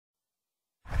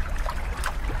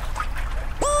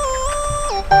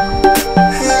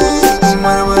Hey,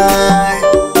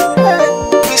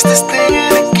 Mr.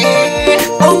 Stan again.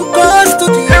 Oh, God,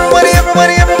 studio.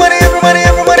 Everybody.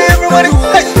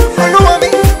 Hey, follow me.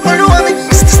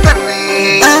 Mr. Stan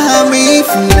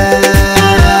Ahamefula.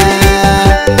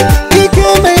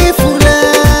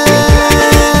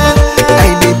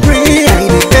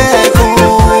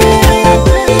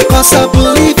 I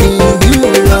believe in you,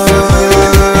 Lord.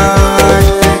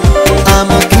 I'm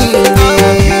a king,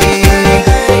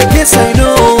 yes I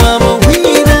know I'm a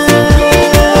winner.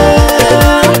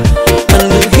 I'm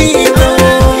the hero.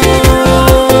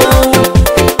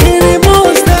 Any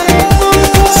monster.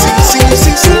 See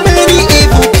many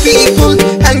evil people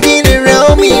hanging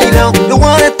around me now. They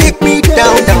wanna take me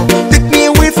down, take me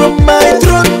away from my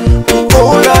throne.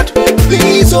 Oh Lord,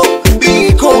 please, oh,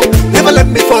 be cool. Never let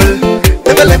me fall.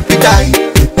 Never let me die,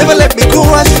 never let me go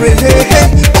astray. Hey, hey,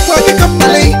 working on my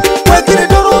lane, working it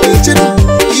on me to do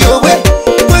your way,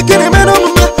 working it on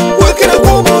my, working it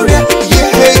on more. Yeah,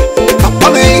 hey, Papa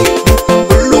me,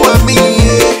 Lua me,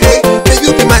 hey, may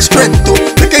you be my strength, oh,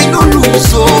 make I no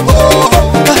lose, oh.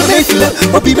 Ahamefula,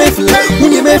 Obi Mefula,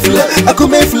 Munye Mefula, Ako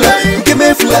Mefula, Nke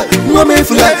Mefula, Mwa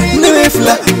Mefula, Ne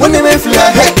Mefula, Wane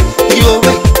Mefula, hey, your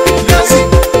way, see,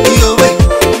 your way.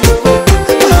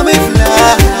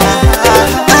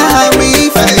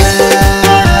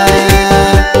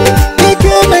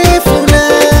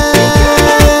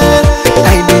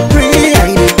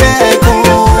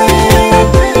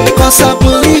 I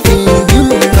believe in you,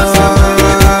 Lord.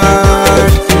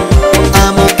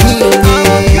 I'm a king,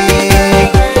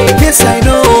 yes I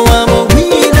know I'm a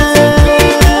winner.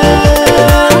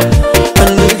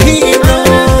 I'm the hero.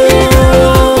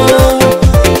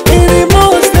 Any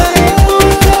monster.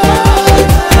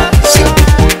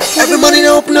 Every morning I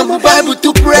open up my Bible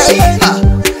to pray.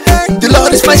 The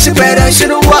Lord is my shepherd, I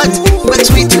shouldn't want. But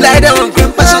sweet to lie down,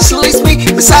 green pastures leads me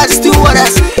beside still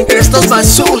waters. He restores my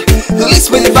soul. He leads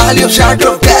me in the valley of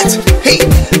shadow of death. Hey,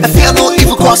 I fear no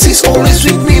evil cause he's always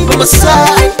with me by my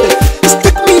side. He's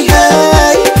took me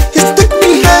high, he's took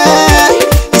me high.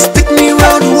 He's took me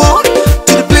around the world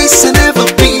to the place I never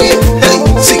been. Hey,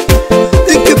 see,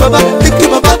 thank you Baba,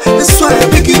 that's why I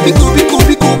beg you, be cool, make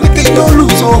it no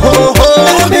lose. Oh,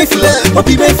 Ahamefula,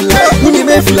 Obi Mefula, Munye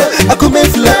Mefula, Ako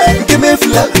Mefula, Nke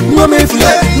Mefula, Mwa Mefula,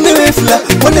 Ne Mefula,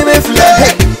 Wane Mefula.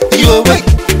 Hey, your way,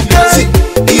 see,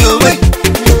 your way.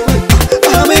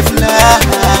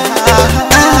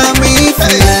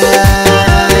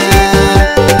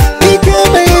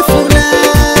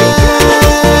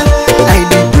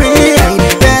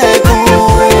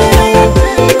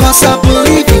 I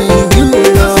believe in you,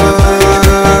 Lord.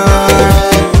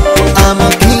 I'm a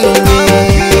king,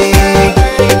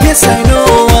 yes I know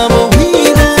I'm a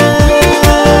winner.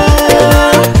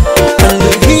 I'm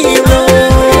the hero.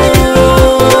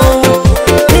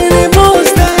 Any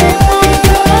monster.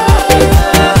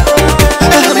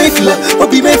 Ahamefula,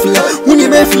 Obi Mefula, Munye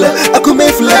Mefula, Ako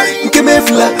Mefula, Nke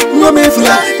Mefula, Mwa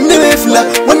Mefula, Ne Mefula,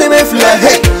 Wane Mefula.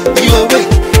 Hey, your way,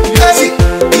 see,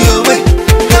 your way.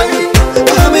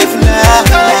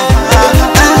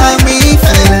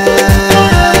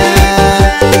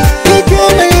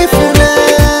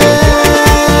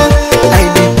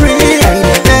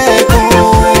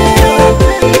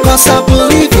 I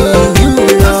believe in you,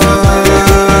 Lord.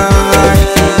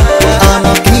 I'm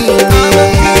a king,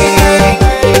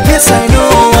 yes I know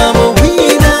I'm a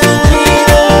winner.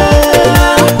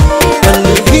 I'm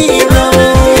the hero.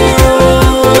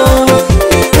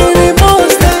 Any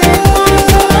monster.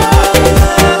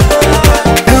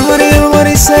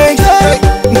 Everybody say,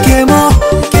 Nkemo.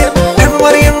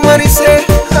 Everybody say,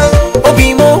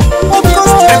 Obimo.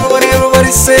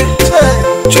 Everybody say,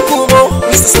 Chukumo.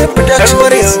 Mr. Step Production.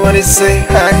 Everybody say,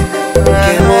 hi.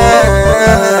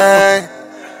 Nkemo.